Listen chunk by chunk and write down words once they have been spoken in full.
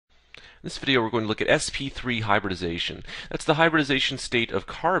In this video, we're going to look at sp3 hybridization. That's the hybridization state of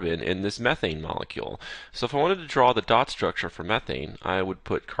carbon in this methane molecule. So if I wanted to draw the dot structure for methane, I would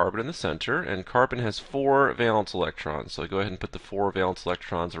put carbon in the center, and carbon has 4 valence electrons. So I go ahead and put the 4 valence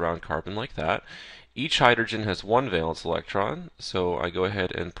electrons around carbon like that. Each hydrogen has 1 valence electron, so I go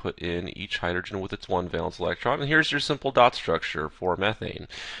ahead and put in each hydrogen with its 1 valence electron, and here's your simple dot structure for methane.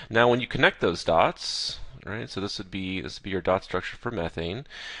 Now when you connect those dots, right, so this would be your dot structure for methane.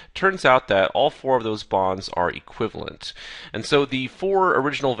 Turns out that all 4 of those bonds are equivalent. And so the 4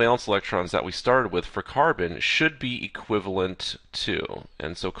 original valence electrons that we started with for carbon should be equivalent to.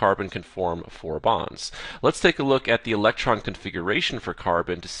 And so carbon can form 4 bonds. Let's take a look at the electron configuration for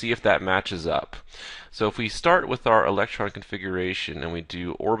carbon to see if that matches up. So if we start with our electron configuration and we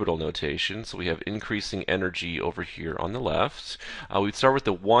do orbital notation, so we have increasing energy over here on the left, we'd start with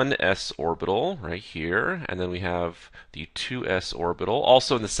the 1s orbital right here, and then we have the 2s orbital.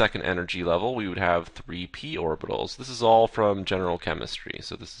 Also in the second energy level, we would have 3p orbitals. This is all from general chemistry,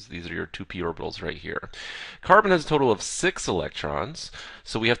 so these are your 2p orbitals right here. Carbon has a total of 6 electrons,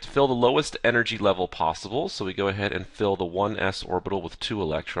 so we have to fill the lowest energy level possible, so we go ahead and fill the 1s orbital with 2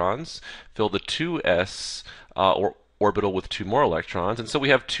 electrons, fill the 2s orbital with 2 more electrons, and so we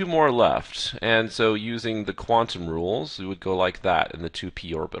have 2 more left. And so using the quantum rules, we would go like that in the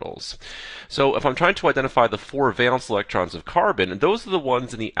 2p orbitals. So if I'm trying to identify the 4 valence electrons of carbon, those are the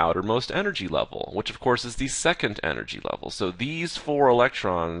ones in the outermost energy level, which of course is the second energy level. So these 4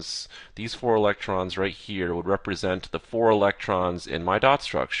 electrons right here would represent the 4 electrons in my dot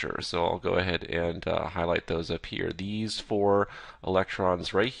structure. So I'll go ahead and highlight those up here. These 4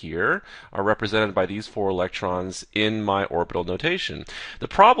 electrons right here are represented by these 4 electrons in my orbital notation. The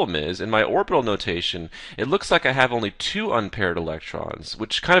problem is, in my orbital notation, it looks like I have only 2 unpaired electrons,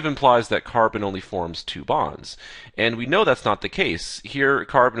 which kind of implies that carbon only forms 2 bonds. And we know that's not the case. Here,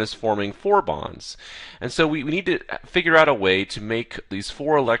 carbon is forming 4 bonds. And so we need to figure out a way to make these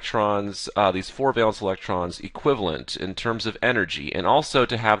 4 electrons, these 4 valence electrons, equivalent in terms of energy, and also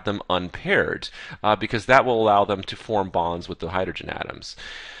to have them unpaired, because that will allow them to form bonds with the hydrogen atoms.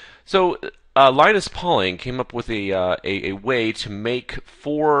 So Linus Pauling came up with a way to make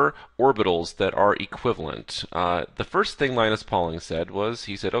 4 orbitals that are equivalent. The first thing Linus Pauling said was,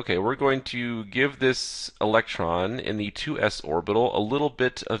 he said, okay, we're going to give this electron in the 2s orbital a little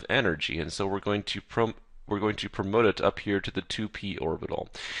bit of energy, and so we're going to promote it up here to the 2p orbital.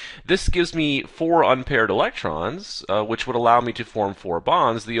 This gives me 4 unpaired electrons, which would allow me to form 4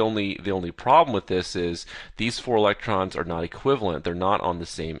 bonds. The only problem with this is these 4 electrons are not equivalent. They're not on the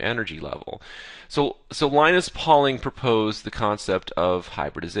same energy level. So Linus Pauling proposed the concept of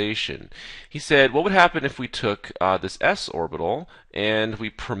hybridization. He said, what would happen if we took this s orbital and we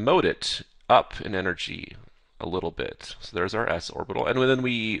promote it up in energy a little bit? So there's our s orbital, and then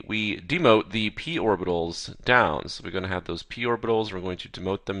we demote the p orbitals down. So we're going to have those p orbitals, we're going to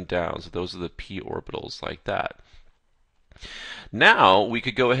demote them down. So those are the p orbitals like that. Now we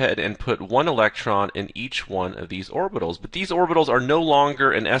could go ahead and put 1 electron in each one of these orbitals, but these orbitals are no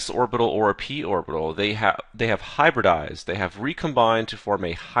longer an s orbital or a p orbital. They have hybridized. They have recombined to form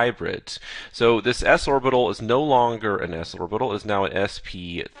a hybrid. So this s orbital is no longer an s orbital, is now an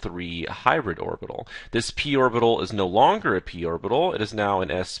sp3 hybrid orbital. This p orbital is no longer a p orbital, it is now an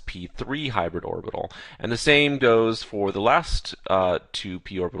sp3 hybrid orbital. And the same goes for the last 2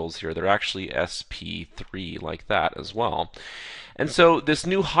 p orbitals here. They're actually sp3 like that as well. And so this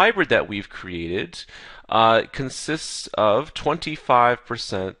new hybrid that we've created consists of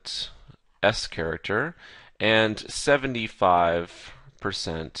 25% S character and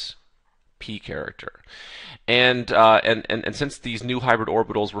 75% P character. And since these new hybrid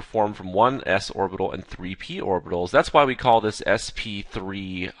orbitals were formed from 1 s orbital and 3 p orbitals, that's why we call this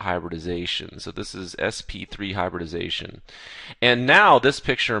sp3 hybridization. So this is sp3 hybridization. And now this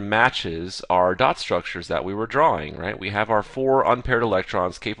picture matches our dot structures that we were drawing, right? We have our 4 unpaired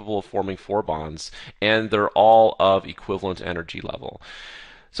electrons capable of forming 4 bonds, and they're all of equivalent energy level.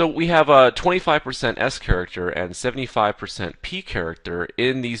 So we have a 25% S character and 75% P character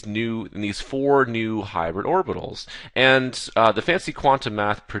in these 4 new hybrid orbitals. And the fancy quantum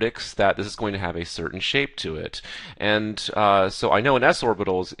math predicts that this is going to have a certain shape to it. And so I know an S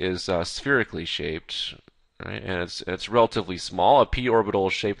orbital is spherically shaped, right? And it's relatively small. A P orbital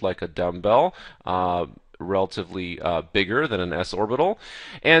is shaped like a dumbbell. Relatively bigger than an s orbital,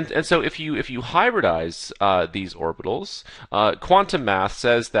 and so if you hybridize these orbitals, quantum math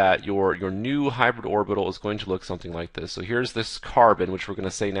says that your new hybrid orbital is going to look something like this. So here's this carbon, which we're going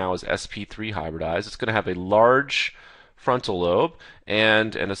to say now is sp3 hybridized. It's going to have a large frontal lobe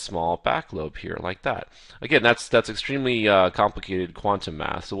and a small back lobe here, like that. Again, that's extremely complicated quantum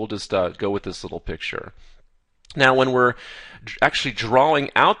math, so we'll just go with this little picture. Now, when we're actually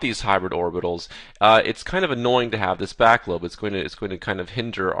drawing out these hybrid orbitals, it's kind of annoying to have this back lobe. It's going to kind of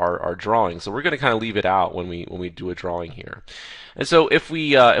hinder our drawing. So we're going to kind of leave it out when we do a drawing here. And so if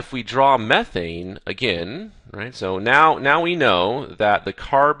we draw methane again, right? So now we know that the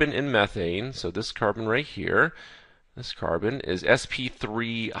carbon in methane, so this carbon right here, this carbon is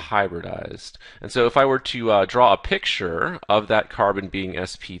sp3 hybridized. And so if I were to draw a picture of that carbon being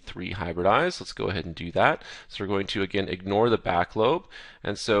sp3 hybridized, let's go ahead and do that. So we're going to, again, ignore the back lobe.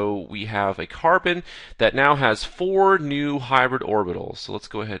 And so we have a carbon that now has 4 new hybrid orbitals. So let's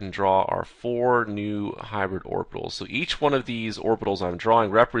go ahead and draw our 4 new hybrid orbitals. So each one of these orbitals I'm drawing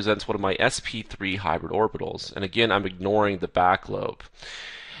represents one of my sp3 hybrid orbitals. And again, I'm ignoring the back lobe.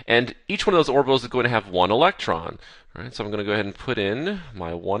 And each one of those orbitals is going to have 1 electron. Right, so I'm going to go ahead and put in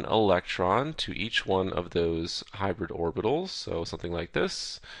my 1 electron to each one of those hybrid orbitals, so something like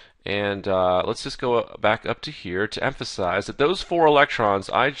this. And let's just go back up to here to emphasize that those 4 electrons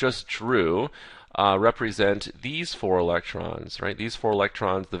I just drew represent these 4 electrons, right? These 4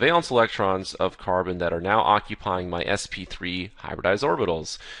 electrons, the valence electrons of carbon that are now occupying my sp3 hybridized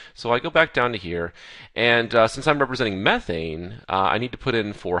orbitals. So I go back down to here, and since I'm representing methane, I need to put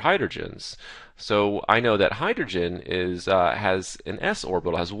in 4 hydrogens. So I know that hydrogen has an s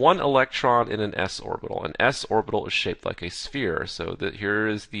orbital, has 1 electron in an s orbital. An s orbital is shaped like a sphere. So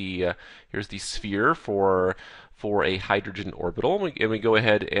here's the sphere for a hydrogen orbital, and we go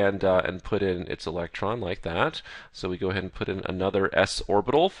ahead and put in its electron like that. So we go ahead and put in another s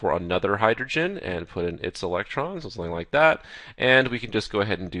orbital for another hydrogen and put in its electrons, something like that. And we can just go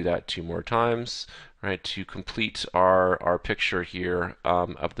ahead and do that 2 more times, right, to complete our picture here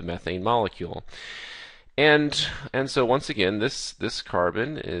of the methane molecule. And so once again, this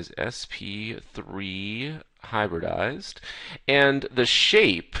carbon is sp3 hybridized, and the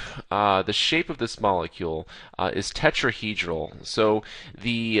shape of this molecule is tetrahedral. So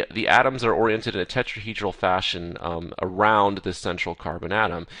the atoms are oriented in a tetrahedral fashion around the central carbon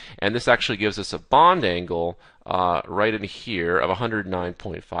atom, and this actually gives us a bond angle right in here of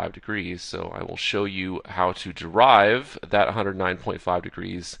 109.5 degrees. So I will show you how to derive that 109.5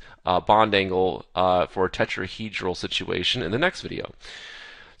 degrees bond angle for a tetrahedral situation in the next video.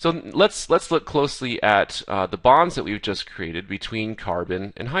 So let's look closely at the bonds that we've just created between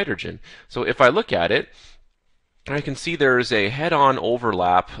carbon and hydrogen. So if I look at it, I can see there's a head-on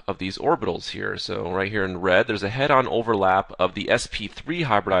overlap of these orbitals here. So right here in red, there's a head-on overlap of the sp3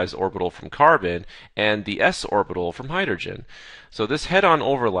 hybridized orbital from carbon and the s orbital from hydrogen. So this head-on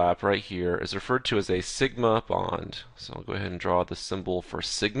overlap right here is referred to as a sigma bond. So I'll go ahead and draw the symbol for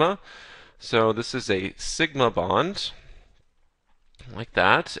sigma. So this is a sigma bond, like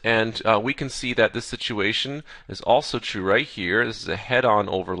that, and we can see that this situation is also true right here. This is a head-on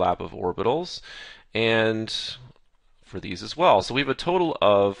overlap of orbitals, and for these as well. So we have a total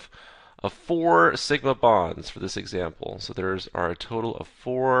of 4 sigma bonds for this example. So there's a total of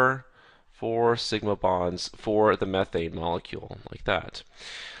 4 sigma bonds for the methane molecule, like that.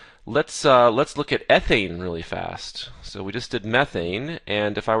 Let's look at ethane really fast. So we just did methane,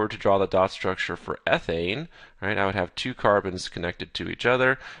 and if I were to draw the dot structure for ethane, right, I would have 2 carbons connected to each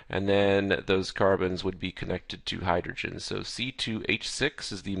other, and then those carbons would be connected to hydrogen. So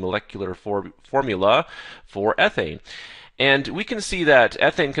C2H6 is the molecular formula for ethane. And we can see that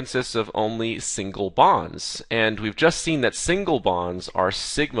ethane consists of only single bonds. And we've just seen that single bonds are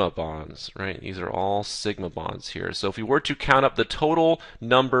sigma bonds, right? These are all sigma bonds here. So if we were to count up the total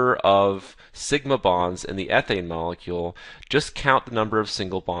number of sigma bonds in the ethane molecule, just count the number of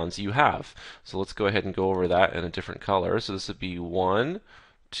single bonds you have. So let's go ahead and go over that in a different color. So this would be 1,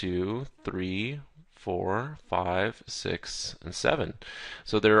 2, 3, 4, 5, 6, and 7.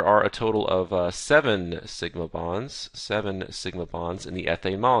 So there are a total of 7 sigma bonds in the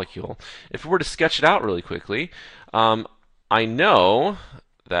ethane molecule. If we were to sketch it out really quickly, I know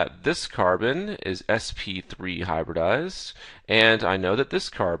that this carbon is sp3 hybridized, and I know that this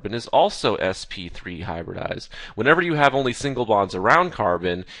carbon is also sp3 hybridized. Whenever you have only single bonds around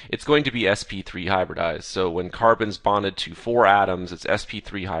carbon, it's going to be sp3 hybridized. So when carbon's bonded to 4 atoms, it's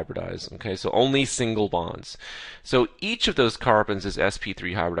sp3 hybridized. Okay, so only single bonds. So each of those carbons is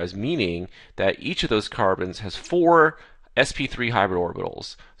sp3 hybridized, meaning that each of those carbons has 4 sp3 hybrid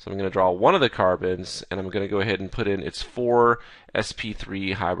orbitals. So I'm going to draw one of the carbons, and I'm going to go ahead and put in its 4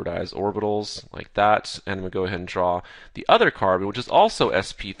 sp3 hybridized orbitals, like that. And I'm going to go ahead and draw the other carbon, which is also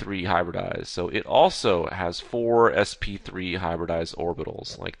sp3 hybridized. So it also has 4 sp3 hybridized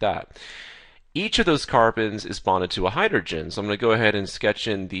orbitals, like that. Each of those carbons is bonded to a hydrogen. So I'm going to go ahead and sketch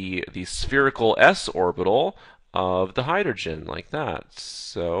in the spherical s orbital of the hydrogen like that.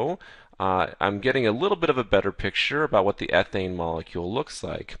 So I'm getting a little bit of a better picture about what the ethane molecule looks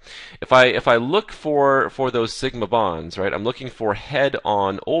like. If I look for those sigma bonds, right, I'm looking for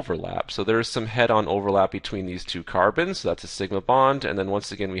head-on overlap. So there's some head-on overlap between these two carbons. So that's a sigma bond, and then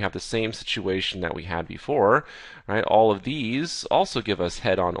once again we have the same situation that we had before, right? All of these also give us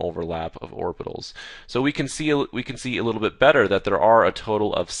head-on overlap of orbitals. So we can see a little bit better that there are a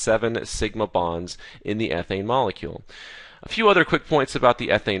total of 7 sigma bonds in the ethane molecule. A few other quick points about the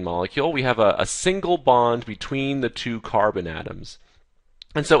ethane molecule. We have a single bond between the two carbon atoms.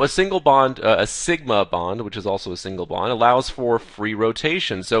 And so a single bond, a sigma bond, which is also a single bond, allows for free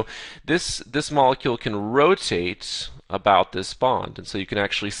rotation. So this molecule can rotate about this bond, and so you can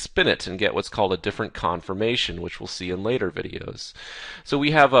actually spin it and get what's called a different conformation, which we'll see in later videos. So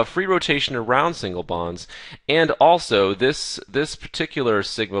we have a free rotation around single bonds, and also this particular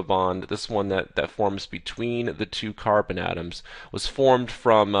sigma bond, this one that forms between the two carbon atoms, was formed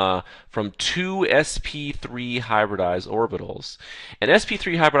from 2 sp3 hybridized orbitals. And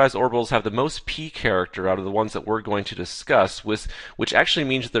sp3 hybridized orbitals have the most p character out of the ones that we're going to discuss, which actually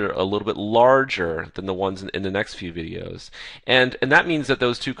means they're a little bit larger than the ones in the next few videos. And that means that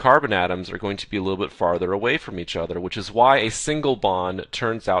those two carbon atoms are going to be a little bit farther away from each other, which is why a single bond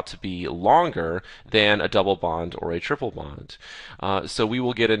turns out to be longer than a double bond or a triple bond. So we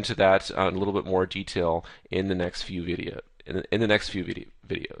will get into that in a little bit more detail in the next few videos.